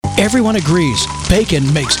Everyone agrees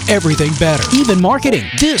bacon makes everything better, even marketing.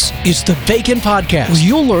 This is the Bacon Podcast, where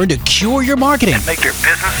you'll learn to cure your marketing. And make your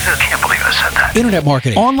business. I can't believe I said that. Internet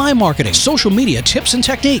marketing, online marketing, social media tips and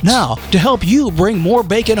techniques. Now, to help you bring more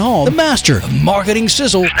bacon home, the master of marketing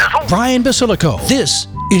sizzle, Brian Basilico. This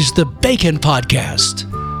is the Bacon Podcast.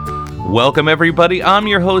 Welcome, everybody. I'm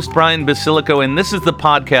your host, Brian Basilico, and this is the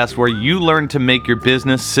podcast where you learn to make your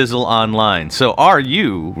business sizzle online. So are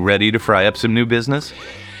you ready to fry up some new business?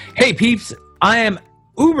 Hey, peeps. I am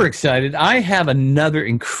uber excited. I have another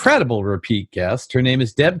incredible repeat guest. Her name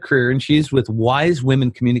is Deb Krier, and she's with Wise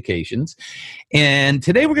Women Communications. And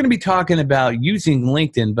today we're going to be talking about using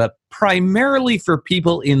LinkedIn, but primarily for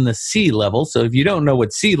people in the sea level. So if you don't know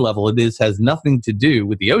what sea level it is, has nothing to do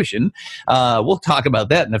with the ocean. We'll talk about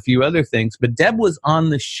that and a few other things. But Deb was on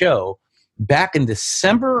the show back in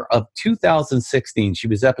December of 2016. She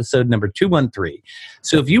was episode number 213.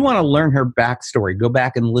 So if you want to learn her backstory, go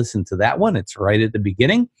back and listen to that one. It's right at the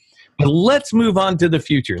beginning. But let's move on to the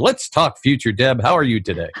future. Let's talk future. Deb, how are you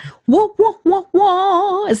today? Wah, wah, wah,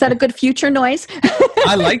 wah. Is that a good future noise?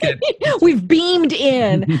 I like it. We've beamed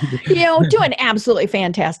in. Doing absolutely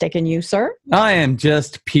fantastic. And you, sir? I am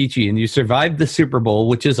just peachy. And you survived the Super Bowl,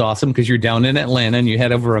 which is awesome because you're down in Atlanta and you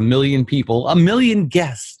had over 1 million people, 1 million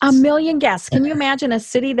guests. 1 million guests. Can you imagine a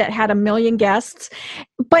city that had 1 million guests?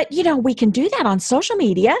 But, we can do that on social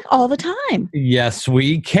media all the time. Yes,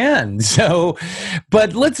 we can. So,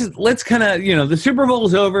 but let's kind of, the Super Bowl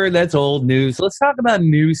is over. That's old news. Let's talk about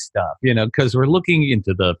new stuff, because we're looking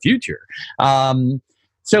into the future.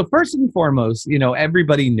 So first and foremost,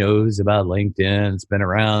 everybody knows about LinkedIn. It's been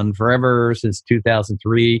around forever, since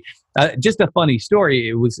 2003. Just a funny story.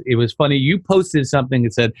 It was funny. You posted something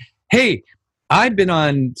that said, "Hey, I've been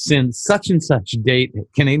on since such and such date.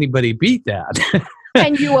 Can anybody beat that?"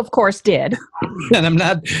 And you, of course, did. And I'm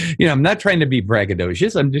not trying to be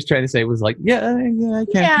braggadocious. I'm just trying to say it was like, yeah, I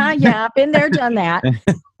can. Yeah. Been there, done that.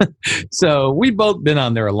 So we've both been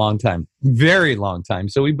on there a long time, very long time.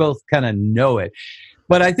 So we both kind of know it.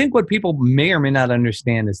 But I think what people may or may not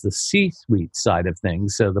understand is the C-suite side of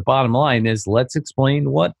things. So the bottom line is, let's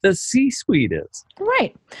explain what the C-suite is.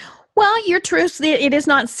 Right. Well, you're true. It is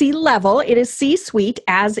not C-level. It is C-suite,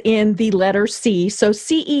 as in the letter C. So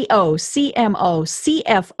CEO, CMO,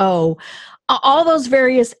 CFO, all those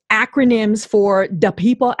various acronyms for the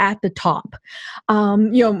people at the top.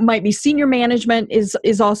 Might be senior management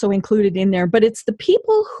is also included in there, but it's the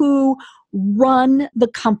people who run the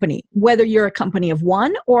company, whether you're a company of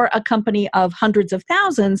one or a company of hundreds of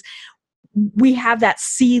thousands. We have that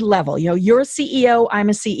C level. You're a CEO, I'm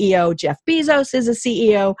a CEO, Jeff Bezos is a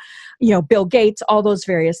CEO, Bill Gates, all those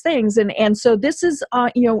various things. And so this is,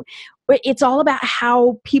 it's all about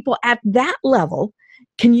how people at that level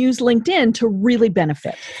can use LinkedIn to really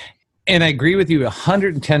benefit. And I agree with you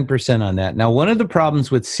 110% on that. Now, one of the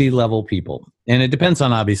problems with C-level people, and it depends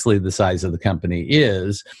on obviously the size of the company,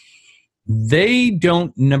 is they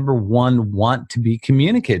don't, number one, want to be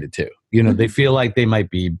communicated to. They feel like they might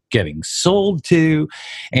be getting sold to,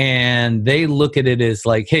 and they look at it as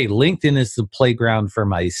like, hey, LinkedIn is the playground for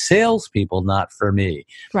my salespeople, not for me.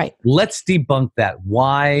 Right. Let's debunk that.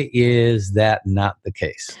 Why is that not the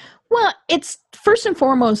case? Well, it's first and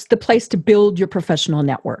foremost the place to build your professional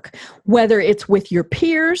network, whether it's with your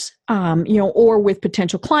peers, or with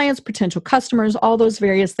potential clients, potential customers, all those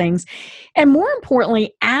various things. And more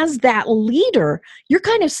importantly, as that leader, you're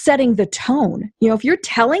kind of setting the tone. If you're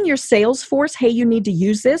telling your sales force, hey, you need to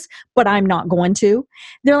use this, but I'm not going to,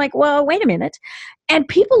 they're like, well, wait a minute. And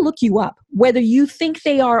people look you up, whether you think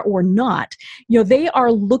they are or not. They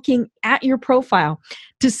are looking at your profile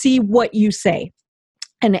to see what you say.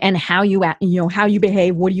 And how you how you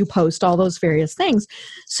behave, what do you post, all those various things.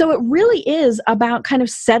 So it really is about kind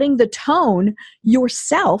of setting the tone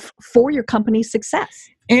yourself for your company's success.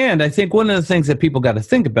 And I think one of the things that people got to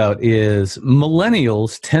think about is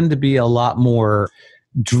millennials tend to be a lot more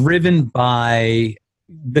driven by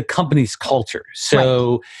the company's culture.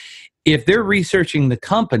 So right. If they're researching the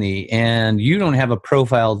company and you don't have a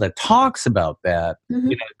profile that talks about that,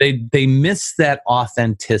 they miss that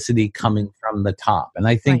authenticity coming from the top. And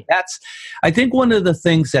I think I think one of the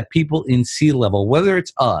things that people in C-level, whether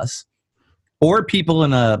it's us or people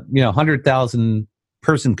in a 100,000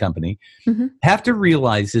 person company, have to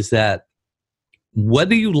realize is that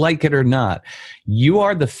whether you like it or not, you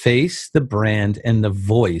are the face, the brand, and the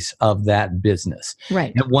voice of that business.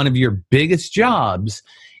 Right. And one of your biggest jobs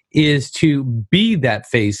is to be that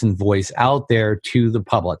face and voice out there to the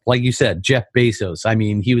public. Like you said, Jeff Bezos,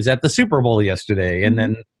 he was at the Super Bowl yesterday, and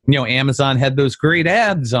then Amazon had those great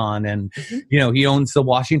ads on, and, he owns the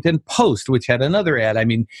Washington Post, which had another ad. I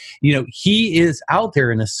mean, he is out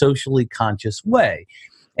there in a socially conscious way.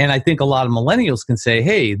 And I think a lot of millennials can say,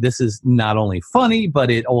 hey, this is not only funny, but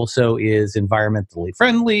it also is environmentally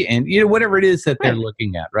friendly and, whatever it is that they're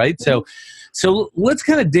looking at, right? So let's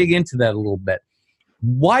kind of dig into that a little bit.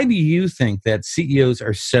 Why do you think that CEOs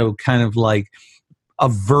are so kind of like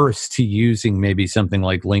averse to using maybe something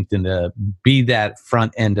like LinkedIn to be that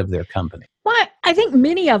front end of their company? Well, I think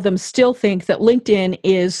many of them still think that LinkedIn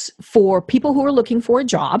is for people who are looking for a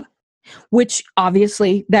job, which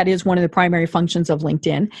obviously that is one of the primary functions of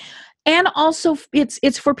LinkedIn. And also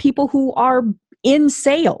it's for people who are in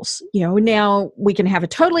sales. Now we can have a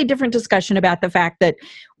totally different discussion about the fact that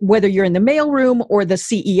whether you're in the mailroom or the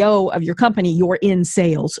CEO of your company, you're in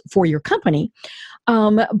sales for your company.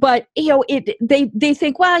 But they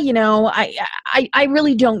think, well, I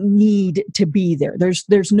really don't need to be there.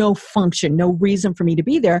 There's no function, no reason for me to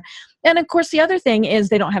be there. And of course, the other thing is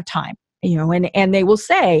they don't have time. And they will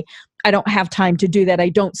say, I don't have time to do that. I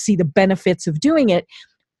don't see the benefits of doing it.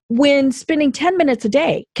 When spending 10 minutes a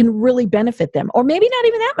day can really benefit them, or maybe not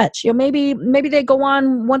even that much. Maybe they go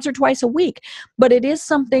on once or twice a week, but it is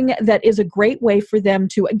something that is a great way for them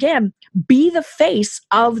to, again, be the face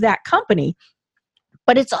of that company.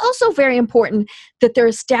 But it's also very important that they're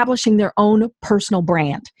establishing their own personal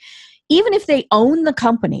brand. Even if they own the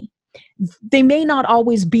company, they may not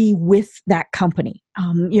always be with that company.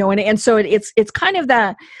 And so it's kind of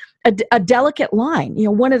a delicate line.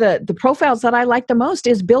 One of the profiles that I like the most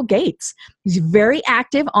is Bill Gates. He's very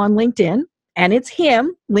active on LinkedIn, and it's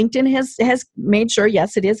him. LinkedIn has made sure,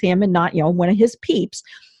 yes, it is him and not, one of his peeps.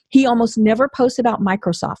 He almost never posts about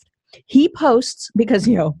Microsoft. He posts because,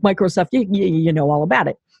 Microsoft, you know all about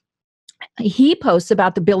it. He posts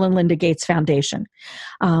about the Bill and Linda Gates Foundation.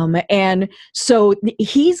 And so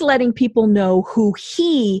he's letting people know who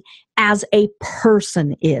he as a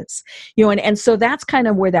person is, and so that's kind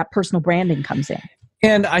of where that personal branding comes in.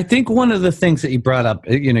 And I think one of the things that you brought up,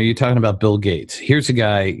 you're talking about Bill Gates. Here's a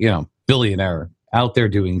guy, billionaire out there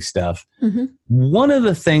doing stuff. Mm-hmm. One of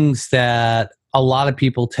the things that a lot of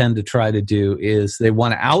people tend to try to do is they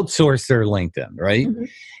want to outsource their LinkedIn, right? Mm-hmm.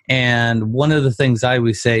 And one of the things I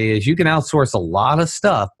always say is you can outsource a lot of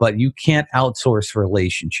stuff, but you can't outsource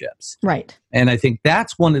relationships. Right. And I think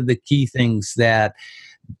that's one of the key things that,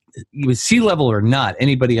 C-level or not,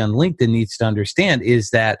 anybody on LinkedIn needs to understand is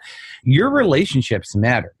that your relationships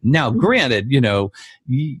matter. Now, granted,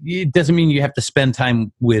 it doesn't mean you have to spend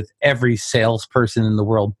time with every salesperson in the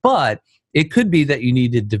world, but it could be that you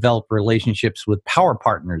need to develop relationships with power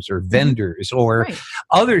partners or vendors or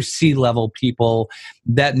other C-level people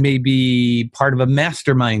that may be part of a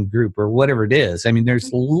mastermind group or whatever it is. I mean, there's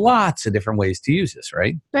lots of different ways to use this,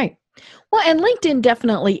 right? Right. Well, and LinkedIn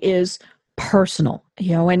definitely is personal,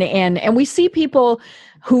 and we see people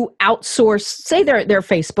who outsource, say their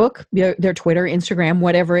Facebook, their Twitter, Instagram,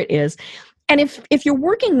 whatever it is. And if you're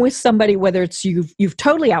working with somebody, whether it's you've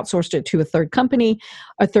totally outsourced it to a third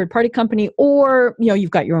party company, or you've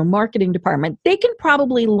got your own marketing department, they can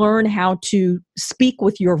probably learn how to speak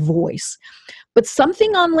with your voice. But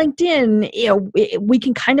something on LinkedIn, we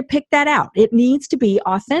can kind of pick that out. It needs to be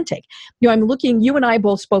authentic. I'm looking. You and I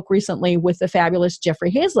both spoke recently with the fabulous Jeffrey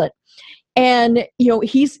Hazlett, and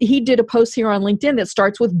he did a post here on LinkedIn that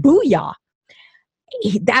starts with "Booyah."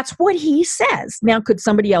 That's what he says. Now, could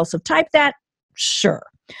somebody else have typed that? Sure.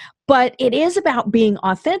 But it is about being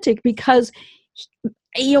authentic because,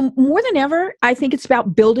 more than ever, I think it's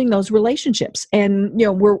about building those relationships. And,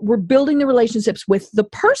 we're building the relationships with the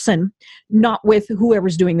person, not with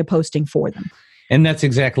whoever's doing the posting for them. And that's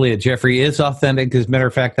exactly it. Jeffrey is authentic. As a matter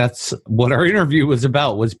of fact, that's what our interview was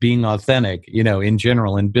about, was being authentic, in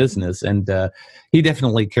general in business. And he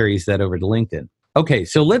definitely carries that over to LinkedIn. Okay,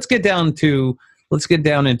 so let's get down into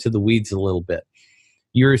the weeds a little bit.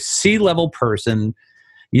 You're a C-level person.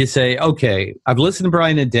 You say, okay, I've listened to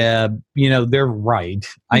Brian and Deb. They're right.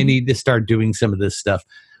 I need to start doing some of this stuff.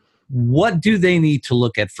 What do they need to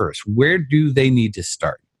look at first? Where do they need to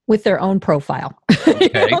start? With their own profile.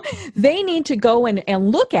 Okay. They need to go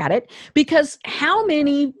and look at it, because how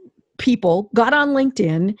many people got on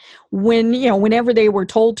LinkedIn whenever they were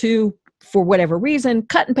told to, for whatever reason,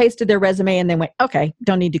 cut and pasted their resume and then went, okay,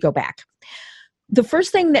 don't need to go back. The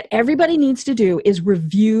first thing that everybody needs to do is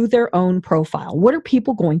review their own profile. What are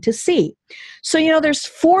people going to see? So, there's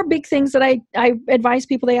 4 big things that I advise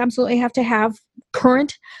people they absolutely have to have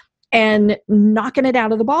current and knocking it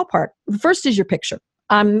out of the ballpark. The first is your picture.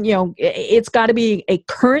 It's got to be a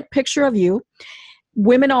current picture of you.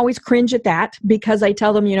 women always cringe at that because I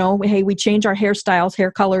tell them, hey, we change our hairstyles,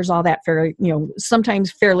 hair colors, all that very,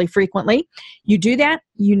 sometimes fairly frequently. You do that,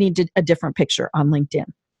 you need a different picture on LinkedIn.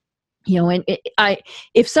 And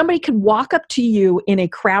if somebody could walk up to you in a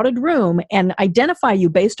crowded room and identify you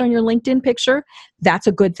based on your LinkedIn picture, that's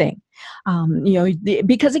a good thing.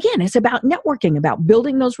 Because again, it's about networking, about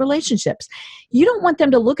building those relationships. You don't want them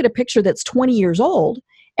to look at a picture that's 20 years old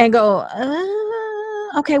and go,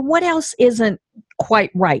 okay, what else isn't quite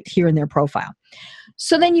right here in their profile?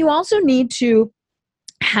 So then you also need to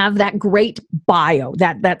have that great bio,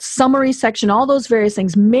 that summary section, all those various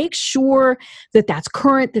things. Make sure that that's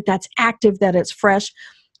current, that that's active, that it's fresh,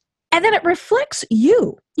 and then it reflects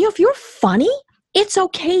you. If you're funny, it's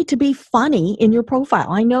okay to be funny in your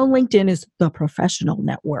profile. I know LinkedIn is the professional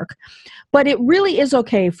network, but it really is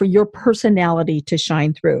okay for your personality to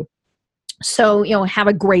shine through. So, have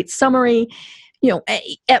a great summary.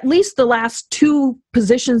 At least the last 2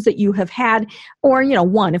 positions that you have had, or,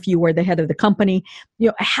 one, if you were the head of the company,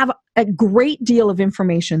 have a great deal of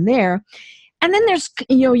information there. And then there's,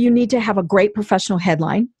 you need to have a great professional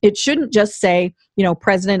headline. It shouldn't just say,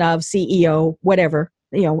 president of, CEO, whatever,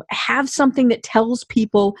 have something that tells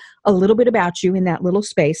people a little bit about you in that little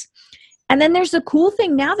space. And then there's the cool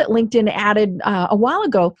thing now that LinkedIn added a while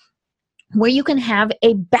ago, where you can have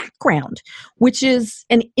a background, which is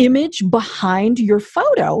an image behind your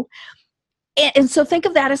photo. And so think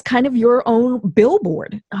of that as kind of your own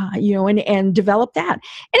billboard, and develop that.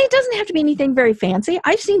 And it doesn't have to be anything very fancy.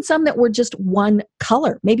 I've seen some that were just one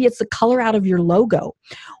color. Maybe it's the color out of your logo,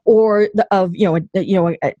 or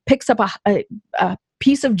it picks up a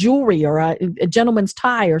piece of jewelry or a gentleman's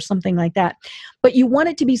tie or something like that. But you want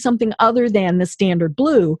it to be something other than the standard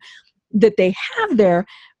blue that they have there,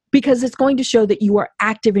 because it's going to show that you are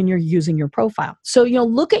active and you're using your profile. So,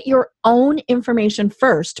 look at your own information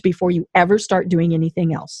first before you ever start doing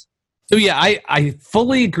anything else. So yeah, I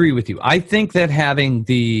fully agree with you. I think that having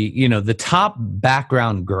the top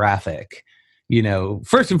background graphic,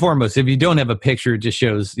 first and foremost, if you don't have a picture, it just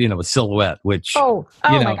shows, a silhouette, which... Oh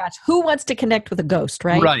my gosh. Who wants to connect with a ghost,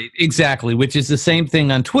 right? Right, exactly, which is the same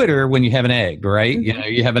thing on Twitter when you have an egg, right? Mm-hmm.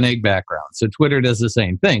 You have an egg background. So Twitter does the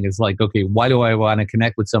same thing. It's like, okay, why do I want to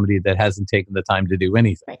connect with somebody that hasn't taken the time to do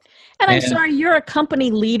anything? Right. And I'm sorry, you're a company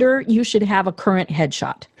leader. You should have a current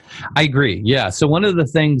headshot. I agree, yeah. So one of the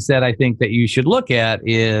things that I think that you should look at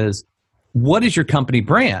is, what is your company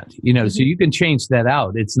brand? So you can change that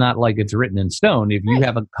out. It's not like it's written in stone. If you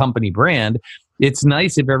have a company brand, it's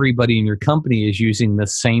nice if everybody in your company is using the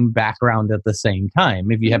same background at the same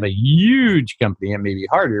time. If you have a huge company, it may be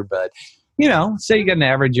harder, but say you got an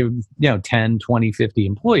average of 10, 20, 50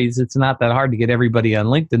 employees, it's not that hard to get everybody on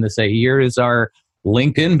LinkedIn to say, here is our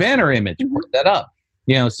LinkedIn banner image, put that up.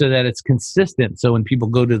 So that it's consistent. So when people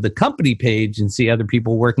go to the company page and see other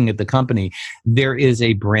people working at the company, there is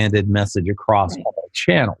a branded message across all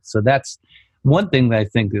channels. So that's one thing that I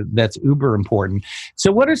think that's uber important.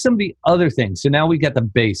 So what are some of the other things? So now we got the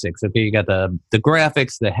basics. Okay, you got the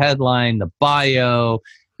graphics, the headline, the bio.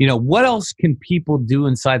 What else can people do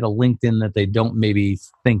inside of LinkedIn that they don't maybe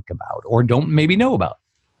think about or don't maybe know about?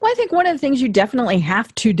 Well, I think one of the things you definitely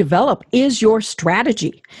have to develop is your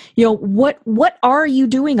strategy. What are you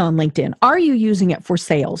doing on LinkedIn? Are you using it for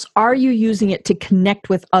sales? Are you using it to connect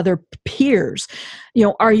with other peers?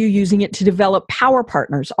 Are you using it to develop power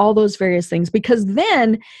partners? All those various things, because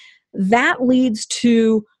then that leads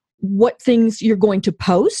to what things you're going to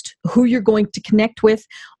post, who you're going to connect with,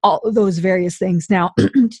 all of those various things. Now,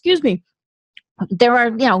 excuse me. There are,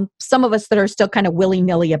 some of us that are still kind of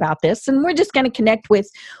willy-nilly about this, and we're just going to connect with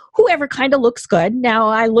whoever kind of looks good. Now,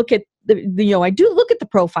 I look at I do look at the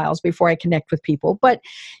profiles before I connect with people, but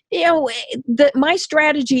my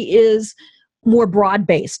strategy is more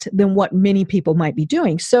broad-based than what many people might be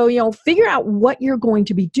doing. So, figure out what you're going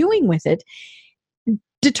to be doing with it.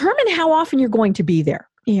 Determine how often you're going to be there.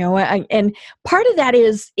 And part of that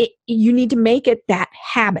is you need to make it that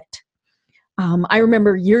habit. I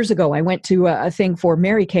remember years ago, I went to a thing for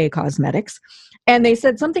Mary Kay Cosmetics, and they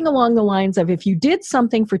said something along the lines of, if you did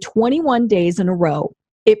something for 21 days in a row,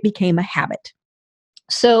 it became a habit.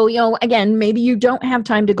 So, again, maybe you don't have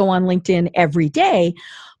time to go on LinkedIn every day,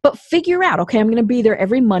 but figure out, okay, I'm going to be there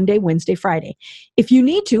every Monday, Wednesday, Friday. If you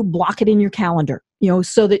need to, block it in your calendar,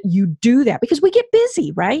 so that you do that, because we get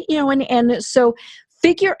busy, right? And so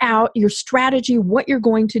figure out your strategy, what you're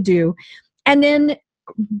going to do, and then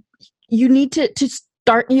you need to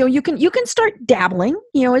start, you can start dabbling,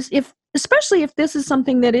 especially if this is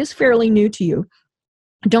something that is fairly new to you.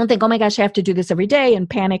 Don't think, oh my gosh, I have to do this every day and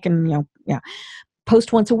panic and,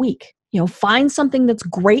 post once a week. Find something that's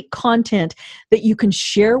great content that you can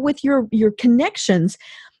share with your connections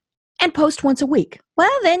and post once a week. Well,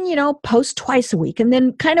 then, post twice a week and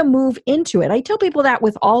then kind of move into it. I tell people that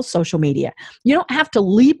with all social media. You don't have to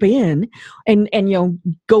leap in and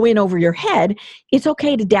go in over your head. It's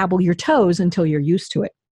okay to dabble your toes until you're used to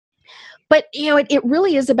it. But, it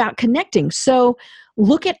really is about connecting. So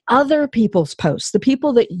look at other people's posts, the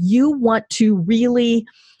people that you want to really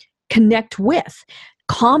connect with.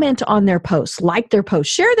 Comment on their posts, like their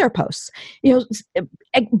posts, share their posts.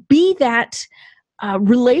 Be that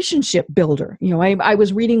relationship builder. I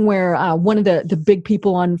was reading where one of the big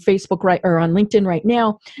people on Facebook or on LinkedIn right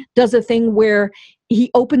now does a thing where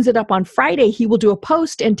he opens it up on Friday. He will do a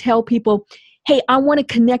post and tell people, hey, I want to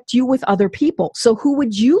connect you with other people. So who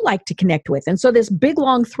would you like to connect with? And so this big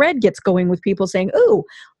long thread gets going with people saying, oh,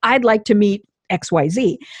 I'd like to meet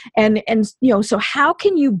XYZ. And so how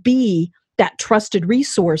can you be that trusted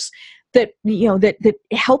resource that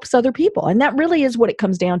helps other people? And that really is what it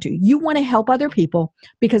comes down to. You want to help other people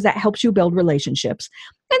because that helps you build relationships.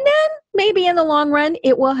 And then maybe in the long run,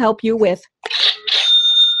 it will help you with,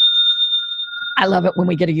 I love it when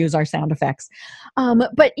we get to use our sound effects.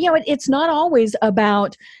 But it's not always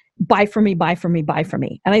about buy for me, buy for me, buy for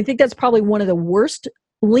me. And I think that's probably one of the worst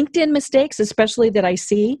LinkedIn mistakes, especially that I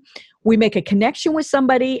see. We make a connection with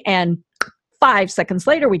somebody and 5 seconds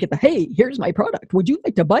later, we get hey, here's my product. Would you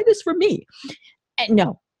like to buy this from me? And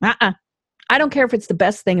no, I don't care if it's the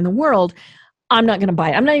best thing in the world. I'm not going to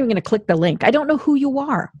buy it. I'm not even going to click the link. I don't know who you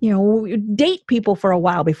are. Date people for a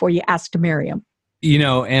while before you ask to marry them.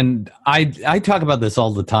 And I talk about this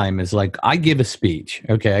all the time is like, I give a speech.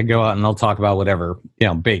 Okay. I go out and I'll talk about whatever,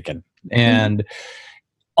 bacon. And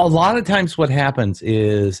a lot of times what happens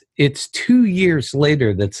is it's 2 years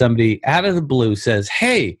later that somebody out of the blue says,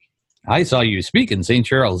 hey, I saw you speak in St.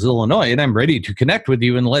 Charles, Illinois, and I'm ready to connect with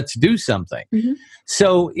you and let's do something. Mm-hmm.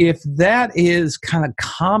 So if that is kind of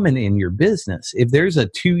common in your business, if there's a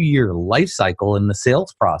 2-year life cycle in the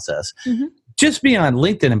sales process, just being on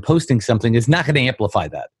LinkedIn and posting something is not going to amplify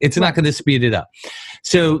that. It's not going to speed it up.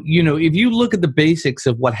 So, if you look at the basics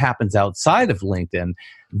of what happens outside of LinkedIn,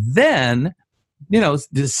 then,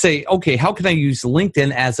 just say, okay, how can I use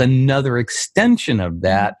LinkedIn as another extension of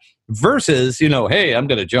that? Versus, hey, I'm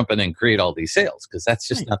going to jump in and create all these sales, because that's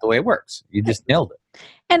just not the way it works. You just nailed it.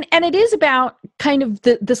 And it is about kind of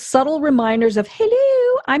the subtle reminders of,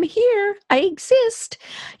 hello, I'm here, I exist.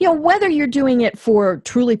 Whether you're doing it for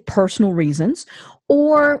truly personal reasons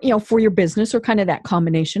or, for your business or kind of that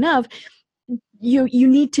combination of, you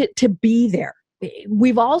need to be there.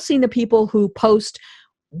 We've all seen the people who post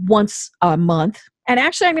once a month. And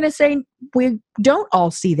actually, I'm going to say we don't all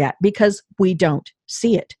see that because we don't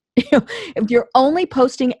see it. If you're only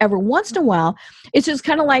posting every once in a while, it's just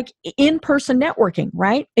kind of like in-person networking,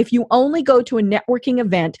 right? If you only go to a networking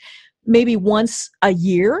event maybe once a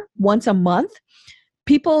year, once a month,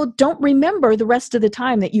 people don't remember the rest of the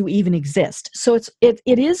time that you even exist. So it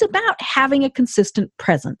is about having a consistent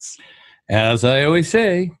presence. As I always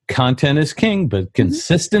say, content is king, but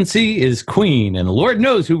consistency is queen. And Lord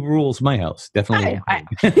knows who rules my house. Definitely.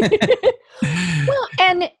 Well,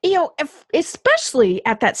 and, especially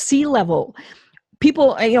at that C-level,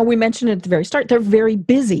 people, we mentioned at the very start, they're very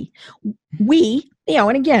busy.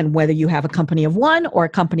 And again, whether you have a company of one or a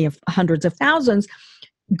company of hundreds of thousands,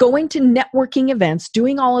 going to networking events,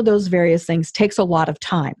 doing all of those various things takes a lot of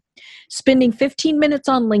time. Spending 15 minutes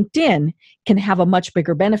on LinkedIn can have a much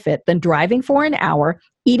bigger benefit than driving for an hour,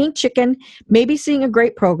 eating chicken, maybe seeing a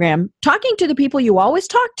great program, talking to the people you always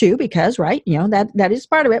talk to because, right, that is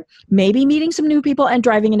part of it, maybe meeting some new people and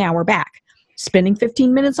driving an hour back. Spending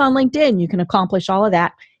 15 minutes on LinkedIn, you can accomplish all of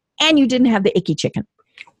that, and you didn't have the icky chicken.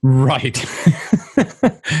 Right.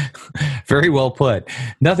 Very well put.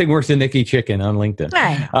 Nothing worse than icky chicken on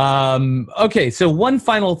LinkedIn. Okay, so one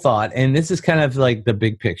final thought, and this is kind of like the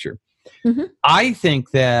big picture. I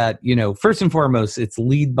think that, first and foremost, it's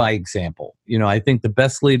lead by example. I think the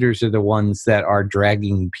best leaders are the ones that are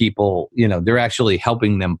dragging people, they're actually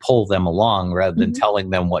helping them pull them along rather than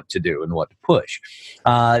telling them what to do and what to push.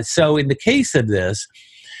 So in the case of this,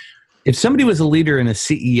 if somebody was a leader and a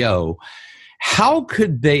CEO, how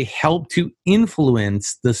could they help to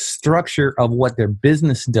influence the structure of what their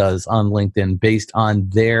business does on LinkedIn based on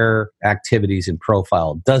their activities and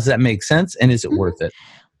profile? Does that make sense? And is it worth it?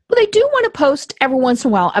 Well, they do want to post every once in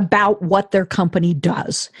a while about what their company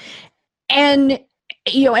does. And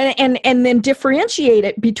and then differentiate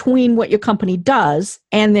it between what your company does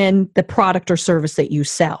and then the product or service that you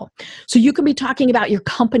sell. So you can be talking about your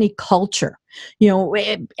company culture,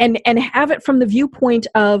 and have it from the viewpoint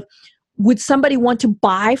of, would somebody want to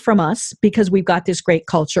buy from us because we've got this great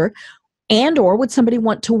culture? And or would somebody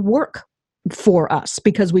want to work for us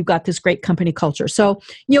because we've got this great company culture? So,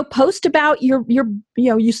 post about your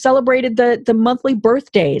you celebrated the monthly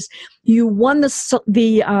birthdays, you won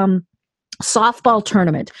the softball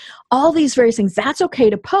tournament, all these various things. That's okay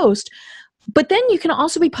to post. But then you can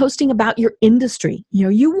also be posting about your industry.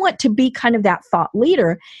 You want to be kind of that thought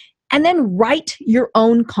leader, and then write your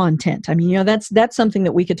own content. I mean, that's something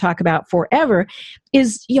that we could talk about forever,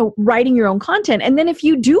 is, writing your own content. And then if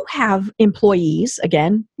you do have employees,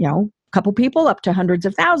 again, a couple people up to hundreds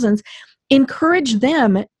of thousands, encourage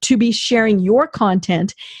them to be sharing your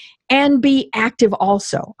content and be active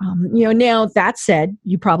also. Now that said,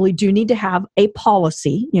 you probably do need to have a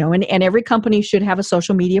policy, and every company should have a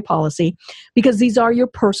social media policy, because these are your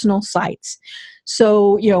personal sites.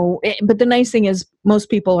 So, but the nice thing is most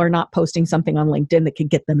people are not posting something on LinkedIn that could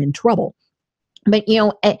get them in trouble. But,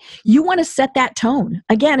 you want to set that tone.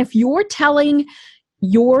 Again, if you're telling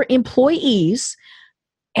your employees,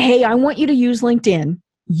 hey, I want you to use LinkedIn,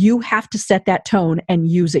 you have to set that tone and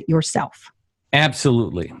use it yourself.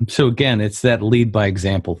 Absolutely. So again, it's that lead by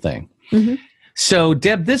example thing. Mm-hmm. So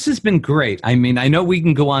Deb, this has been great. I mean, I know we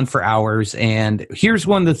can go on for hours, and here's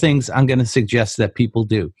one of the things I'm going to suggest that people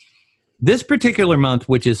do. This particular month,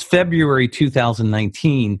 which is February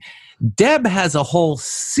 2019, Deb has a whole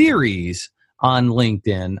series on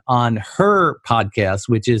LinkedIn on her podcast,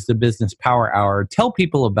 which is the Business Power Hour. Tell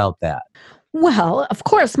people about that. Well, of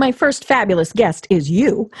course, my first fabulous guest is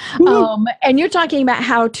you. And you're talking about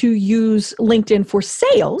how to use LinkedIn for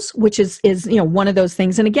sales, which is one of those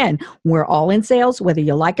things. And again, we're all in sales, whether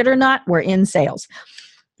you like it or not, we're in sales.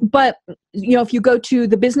 But, if you go to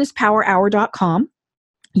thebusinesspowerhour.com,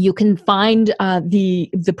 you can find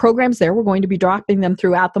the programs there. We're going to be dropping them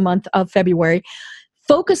throughout the month of February,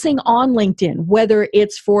 focusing on LinkedIn, whether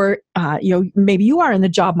it's for, maybe you are in the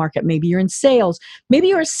job market, maybe you're in sales, maybe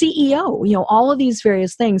you're a CEO, all of these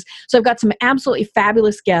various things. So I've got some absolutely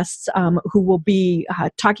fabulous guests who will be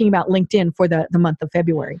talking about LinkedIn for the month of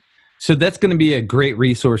February. So that's going to be a great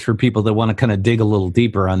resource for people that want to kind of dig a little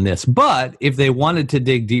deeper on this. But if they wanted to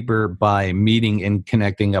dig deeper by meeting and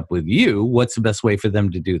connecting up with you, what's the best way for them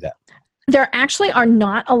to do that? There actually are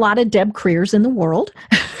not a lot of Deb Kriers in the world.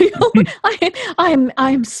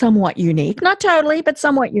 I'm somewhat unique, not totally, but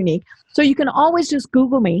somewhat unique. So you can always just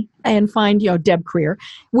Google me and find, Deb Krier,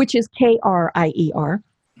 which is Krier.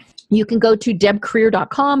 You can go to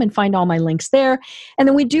debkrier.com and find all my links there. And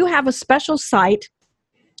then we do have a special site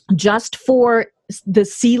just for the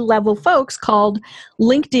C-level folks called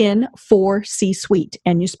LinkedIn for C-Suite.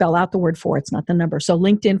 And you spell out the word for, it's not the number. So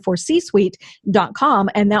LinkedIn4C-Suite.com,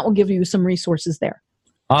 and that will give you some resources there.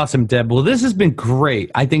 Awesome, Deb. Well, this has been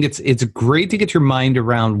great. I think it's great to get your mind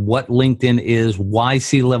around what LinkedIn is, why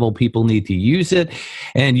C-level people need to use it.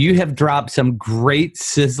 And you have dropped some great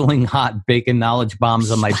sizzling hot bacon knowledge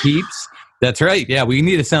bombs on my peeps. That's right. Yeah, we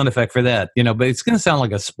need a sound effect for that, but it's going to sound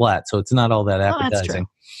like a splat, so it's not all that appetizing.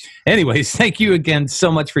 Anyways, thank you again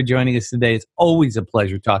so much for joining us today. It's always a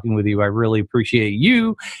pleasure talking with you. I really appreciate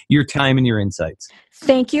you, your time, and your insights.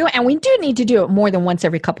 Thank you. And we do need to do it more than once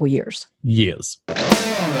every couple of years. Yes.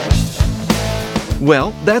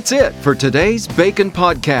 Well, that's it for today's Bacon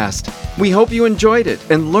Podcast. We hope you enjoyed it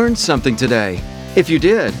and learned something today. If you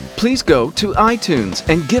did, please go to iTunes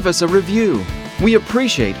and give us a review. We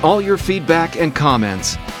appreciate all your feedback and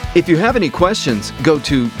comments. If you have any questions, go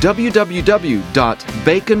to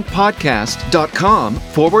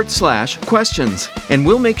www.baconpodcast.com/questions, and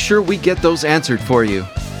we'll make sure we get those answered for you.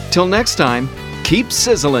 Till next time, keep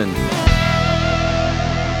sizzling.